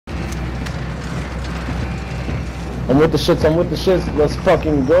I'm with the shits, I'm with the shits. Let's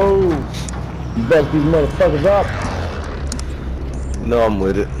fucking go. Bust these motherfuckers up. No, I'm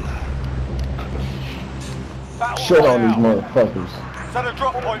with it. Shit on these motherfuckers. Set a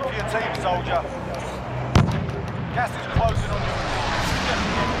drop point for your team, soldier. Gas is closing on you.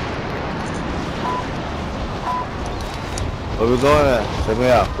 Where we going at? Check me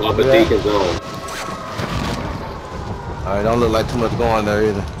out. Up a Deacon zone. Alright, don't look like too much going there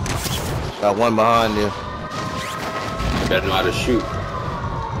either. Got one behind you. You better know how to shoot.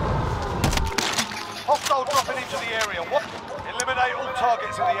 Hostile dropping into the area. What? Eliminate all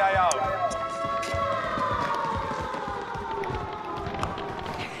targets in the AO.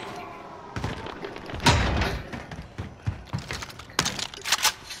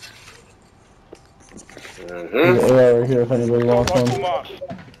 There's an AR right here if anybody wants one.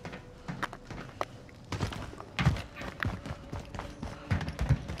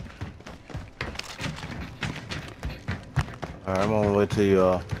 Alright, I'm on the way to you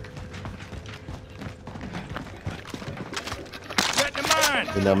all.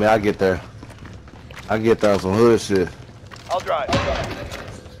 You know me, I get there. I get there on some hood shit. I'll drive.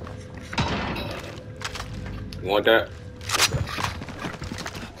 You want that?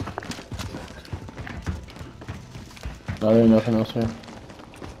 No, there ain't nothing else here.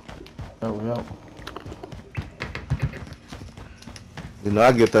 Oh, we out. You know,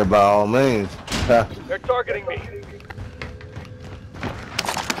 I get there by all means. They're targeting me.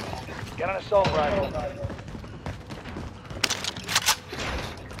 Get an assault rifle.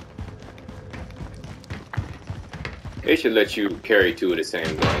 They should let you carry two of the same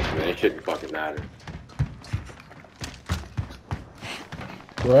guns, man. It shouldn't fucking matter.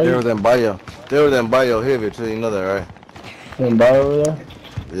 Right? They were them bio. They were them bio heavy too, you know that, right? Them by over there?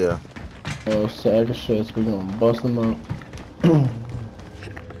 Yeah. Oh, sack of shit. We're gonna bust them up.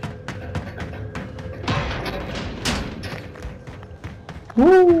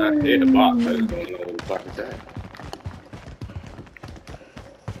 Woo! I hit the box. I just don't know what the fuck is that.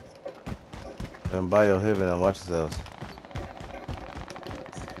 Them bio heavy and watch yourselves.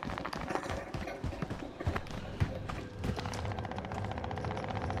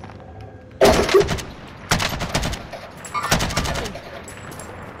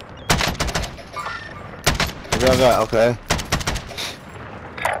 Okay.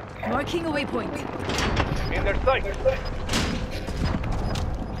 Marking a waypoint. In their sight.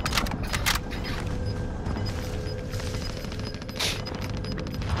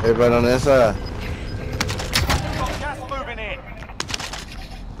 Everybody on the inside. Gas moving in.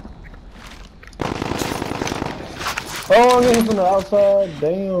 Oh, I'm getting from the outside.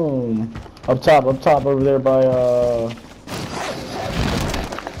 Damn. Up top over there by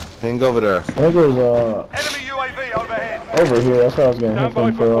Ping over there. I think it was Enemy UAV overhead. over here. That's what I was getting hit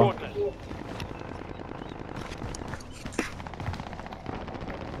from for.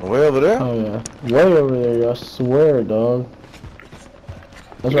 Way over there? Oh yeah, way over there. I swear, dog.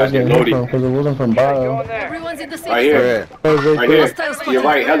 That's what I was getting hit from because it wasn't from bio. Everyone's in the same Right here. Right here. To your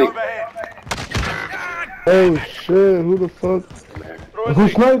right, heli. Oh shit! Who the fuck? Who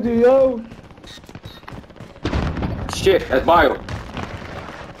sniped you, yo? Shit, that's bio.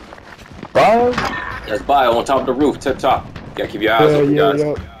 Bio? That's bio on top of the roof, tip top. You gotta keep your eyes open, guys.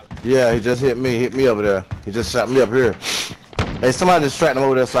 Yeah, he just hit me over there. He just shot me up here. Hey, somebody distract him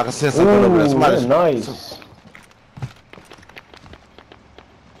over there so I can send something over there. Somebody nice.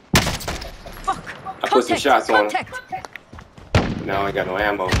 I put some shots on him. Now I ain't got no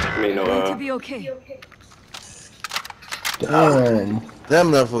ammo. I mean, no, to be okay. Damn.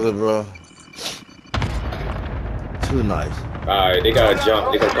 Them motherfuckers, bro. Too nice. Alright, they gotta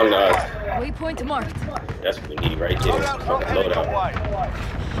jump. They gonna come to us. Waypoint marked. That's what we need right there. Fucking loadout.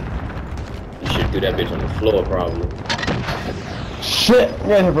 You should do that bitch on the floor, probably. Shit! I'm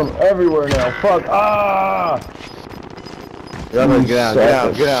getting hit from everywhere now. Fuck! Ah! Y'all better get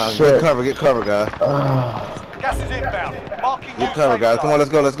down. Get cover, guys. Gas is inbound. Marking Get cover, guys. Come on,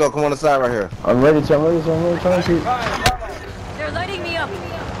 let's go. Come on the side right here. I'm ready to. I'm trying to. They're lighting me up.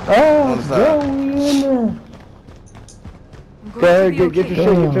 Oh, go in there. Go ahead, get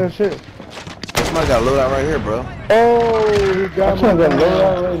your shit. Somebody got a loadout right here, bro. Oh, he got me. I can't get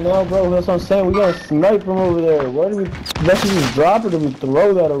loadout right now, bro. That's what I'm saying. We gotta snipe from over there. Why do we? Let's just drop it and we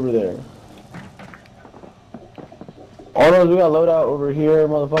throw that over there. Oh no, we got loadout over here,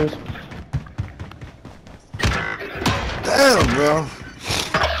 motherfuckers. Damn, bro.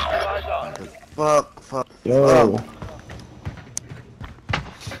 Fuck. Yo.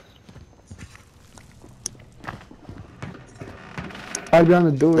 I'm down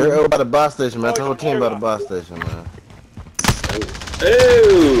to do it. They're by the bus station, man. The whole team by the bus station, man.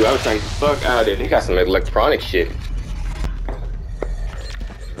 Ooh, I was trying to get the fuck out of there. They got some electronic shit.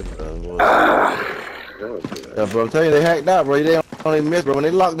 Yeah, bro, I'm telling you, they hacked out, bro. They don't even miss, bro. When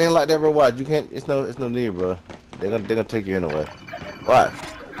they locked in like that, bro, watch. You can't. It's no need, bro. They're gonna take you anyway. Watch.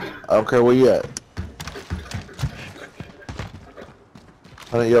 I don't care where you at.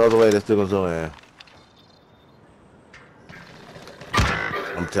 100 yards away, they're still gonna zone in.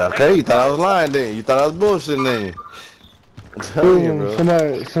 I'm telling you, okay, you thought I was lying then. You thought I was bullshitting then. I'm telling you,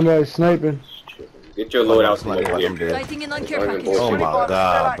 bro. Somebody sniping. Get your load out from over here. Lighting an uncare package. Oh my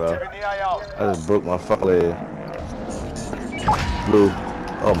god, bro. Active in the AO. I just broke my fucking leg. Blue.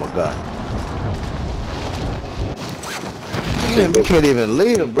 Oh my god. Man, we can't even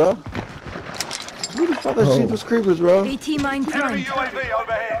leave, bro. Who the fuck is Sheepers Creepers, bro? AT mine Enemy primed. UAV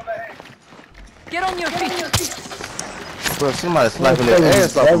overhead. Get on your feet. Bro, somebody sniping their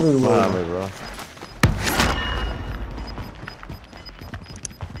ass off behind me, bro.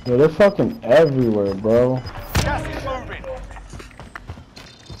 Yo, they're fucking everywhere, bro. Gas is moving.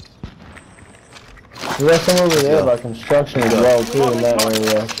 There's some over there by construction as well, too, in that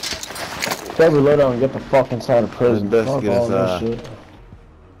area. Gotta reload out and get the fuck inside of prison. Best Fuck get all that inside. shit.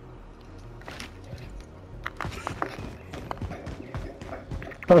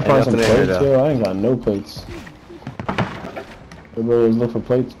 Trying to find some nothing in here, plates, though. yo. I ain't got no plates. Everybody was looking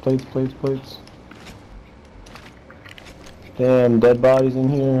for plates. Damn, dead bodies in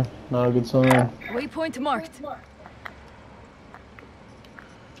here. Not a good sign. Waypoint marked.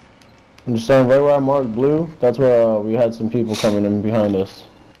 I'm just saying, right where I marked blue, that's where we had some people coming in behind us.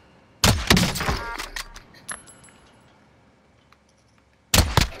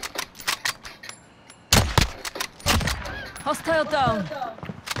 Hostile down.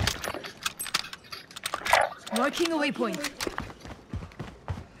 Marking a waypoint.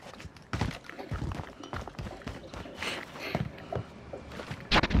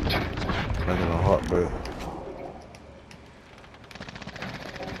 I got a heartbreak.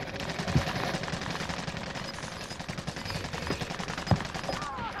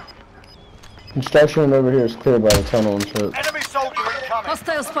 Construction over here is clear by the tunnel and shit. Enemy soldier incoming.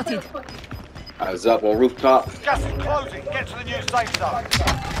 Hostile spotted. I was up on rooftop. Gas is closing. Get to the new safe zone.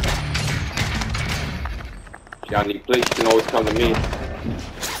 Y'all need plates, you can always come to me.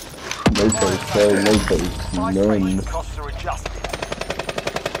 No place, bro, no place. Migration None. costs are adjusted.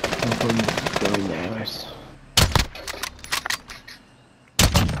 Very nice.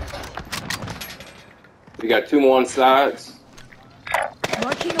 We got 2 more on sides.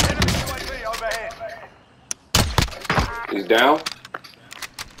 Marking a Enemy UAV overhead. He's down.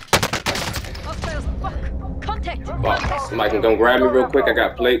 Hostiles. Fuck. Contact. Fuck. Somebody can come grab me real quick. I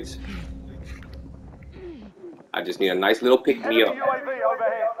got plates. I just need a nice little pick me up. Enemy UAV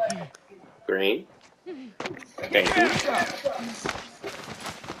overhead. Green. Thank you.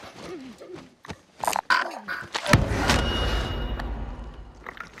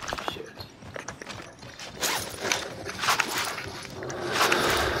 Shit.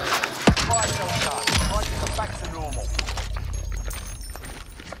 Fire cell charge. Prices are back to normal.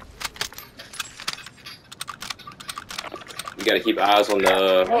 We gotta keep eyes on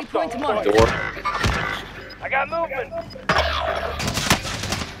the Waypoint marked. door. I got movement.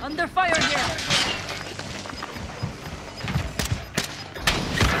 Under fire here.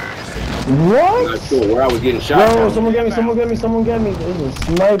 What? Not sure where I was getting shot Yo, from. someone get me. There's a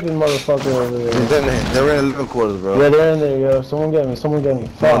sniping motherfucker over there. They're in the living quarters, bro. Yeah, they're in there, yo. Someone get me. I'm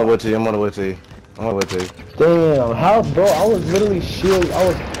on the way to you. Damn, how, bro? I was literally shielded. I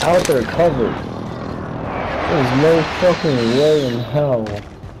was out there covered. There's no fucking way in hell.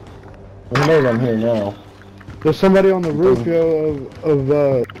 Who knows I'm here now? There's somebody on the roof, yo, of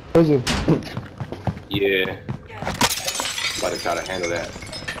prison. Yeah. About to try to handle that.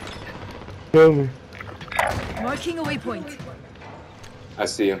 Kill me. Marking a waypoint. I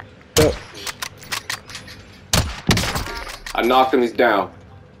see him. Yep. I knocked him. He's down.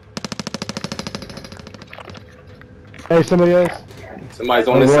 Hey, somebody else. Somebody's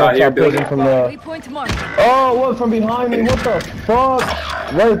on this side here building. From Waypoint marked. oh, what? From behind me? What the fuck?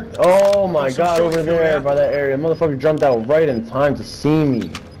 Right. Oh my god, over there by that area. Motherfucker jumped out right in time to see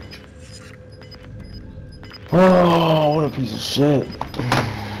me. Oh, what a piece of shit.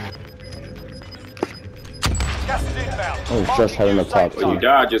 Gas is inbound. I was just heading up top Well, you too.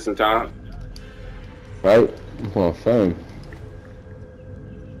 died just in time. Right? I'm on phone.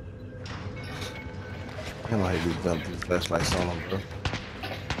 I don't hate these dumb flashlights on them, bro.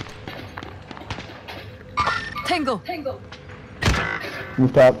 Tango.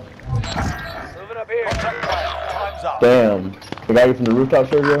 Rooftop. Moving up here. Time's up. Damn. The guy from the rooftop,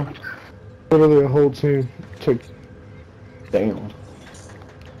 Sergio? Literally a whole team. Took. Damn.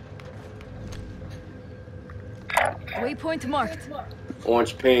 Waypoint marked.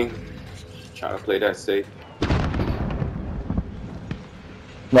 Orange ping. Try to play that safe.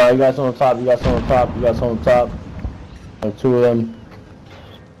 No, you got some on top. You got some on top. You got some on top. Like 2 of them.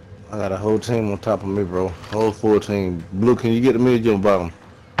 I got a whole team on top of me, bro. Whole full team. Blue, can you get the mid on bottom?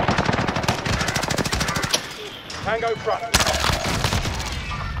 Tango front.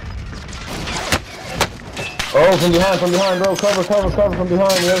 Oh, from behind, bro. Cover from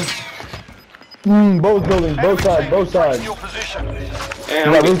behind, yo. Both buildings, both sides. Your position.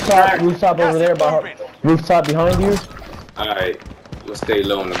 And You got rooftop over there, rooftop behind you. Alright, let's stay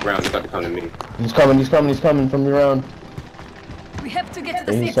low on the ground. He's about to come to me. He's coming from around. We have to get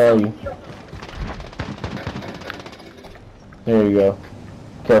to the He safe saw zone. you. There you go.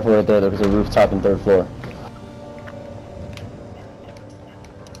 Careful right there, there's a rooftop and 3rd floor.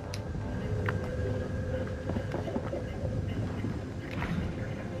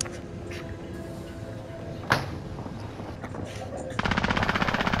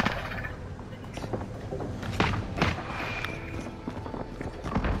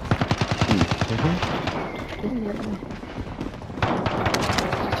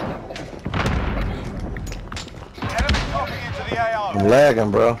 Enemy dropping into the AO. I'm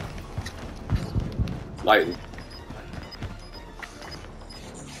lagging, bro. Lightly.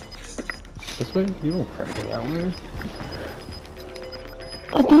 This way? You won't crack it out, man.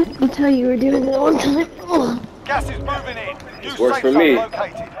 I didn't that's how you were doing that one time. Oh. Gas is moving in. New Works safe for zone me.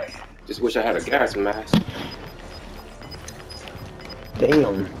 located. Just wish I had a gas mask.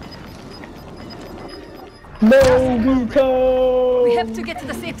 Damn. No, Vito! We have to get to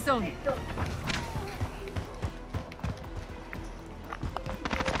the safe zone. 10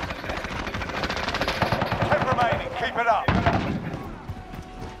 remaining. Keep it up.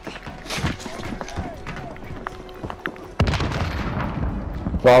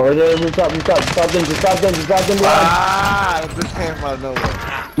 Fall right there, rooftop. Stop them. Ah, this came out of nowhere.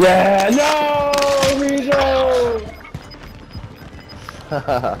 Yeah, no, Vito!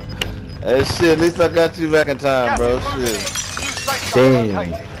 Hey, shit, at least I got you back in time, bro. Gas is moving Shit. in. New safe zone Damn,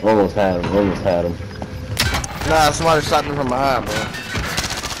 located. almost had him. Nah, somebody shot me from behind, bro.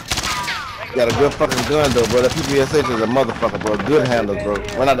 You got a good fucking gun, though, bro. That PPSH is a motherfucker, bro. Good handles, bro.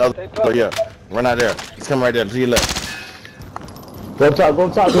 Run out the other door, yeah. Run out there. He's coming right there to your left. Go top.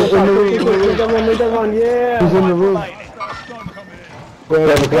 Make that one, yeah. He's in the roof.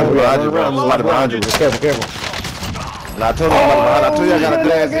 Careful, behind you, bro. Somebody behind you. Careful. Nah, I told you, I told you I got a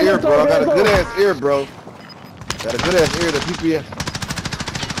good ass ear, bro. I got a good ass ear, bro. Got a good ass ear, the PPS.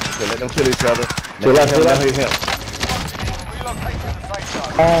 Okay, let them kill each other. Chill out. Relocating the safe zone.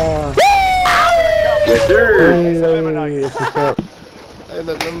 Yes, sir. Hey,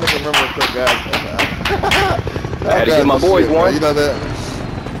 let them make a remember quick, guys. I had to get my boys shit, bro. one. You know that?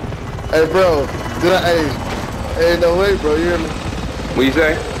 Hey, bro. Hey, no way, bro. You hear me? What you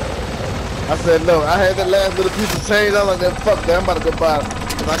say? I said no. I had that last little piece of change. I was like, fuck that. I'm about to go buy.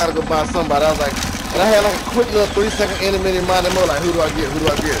 Cause I gotta go buy somebody. I was like, and I had like a quick little 3-second intermittent mind and more like, who do I get?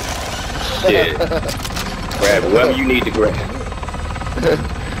 Yeah. Grab whoever you need to grab.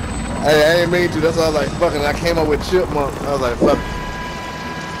 I ain't mean to. That's why I was like, fucking. I came up with chipmunk. I was like, fuck.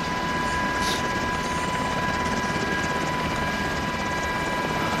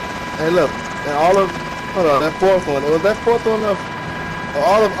 Hey, look. And all of, hold on, that 4th one. Was that 4th one of?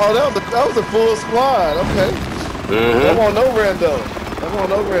 That was a full squad. Okay. That won't no rando.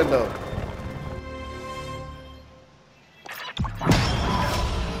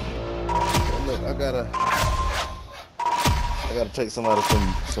 Look, I gotta take somebody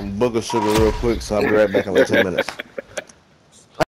some booger sugar real quick, so I'll be right back in like 10 minutes.